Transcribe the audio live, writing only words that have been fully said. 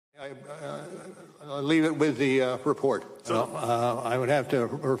I'll leave it with the report. I would have to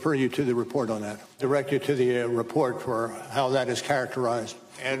refer you to the report on that, direct you to the report for how that is characterized,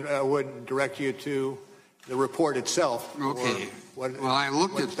 and would direct you to the report itself. Okay. Well, I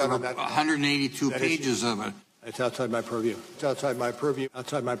looked at the 182 pages of it. It's outside my purview. It's outside my purview.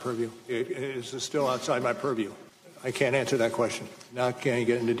 Outside my purview. It is still outside my purview. I can't answer that question. Now, can you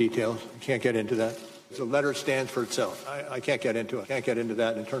get into details? I can't get into that. The letter stands for itself. I can't get into it. I can't get into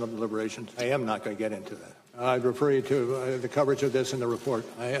that in internal deliberations. I am not going to get into that. I'd refer you to the coverage of this in the report.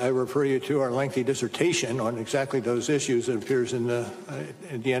 I refer you to our lengthy dissertation on exactly those issues that appears in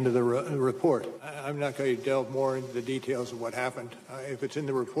at the end of the report. I'm not going to delve more into the details of what happened. If it's in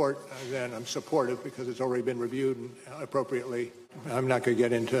the report, then I'm supportive because it's already been reviewed appropriately. I'm not going to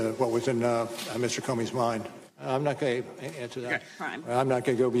get into what was in Mr. Comey's mind. I'm not going to answer that. Okay. I'm not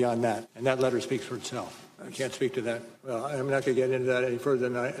going to go beyond that. And that letter speaks for itself. I can't speak to that. Well, I'm not going to get into that any further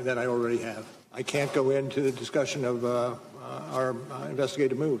than I already have. I can't go into the discussion of our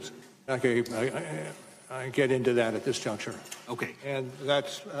investigative moves. I'm not going to get into that at this juncture. Okay. And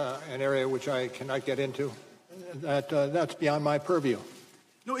that's an area which I cannot get into. That's beyond my purview.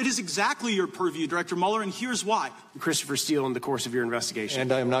 No, it is exactly your purview, Director Mueller, and here's why. Christopher Steele in the course of your investigation.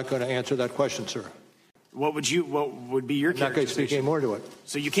 And I'm not going to answer that question, sir. What would be your characterization? I'm not going to speak any more to it.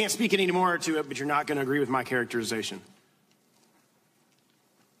 So you can't speak any more to it, but you're not going to agree with my characterization.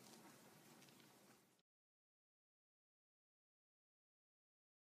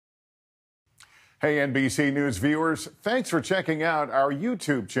 Hey, NBC News viewers, thanks for checking out our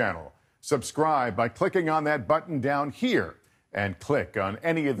YouTube channel. Subscribe by clicking on that button down here and click on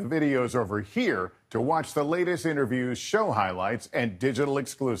any of the videos over here to watch the latest interviews, show highlights, and digital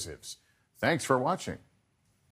exclusives. Thanks for watching.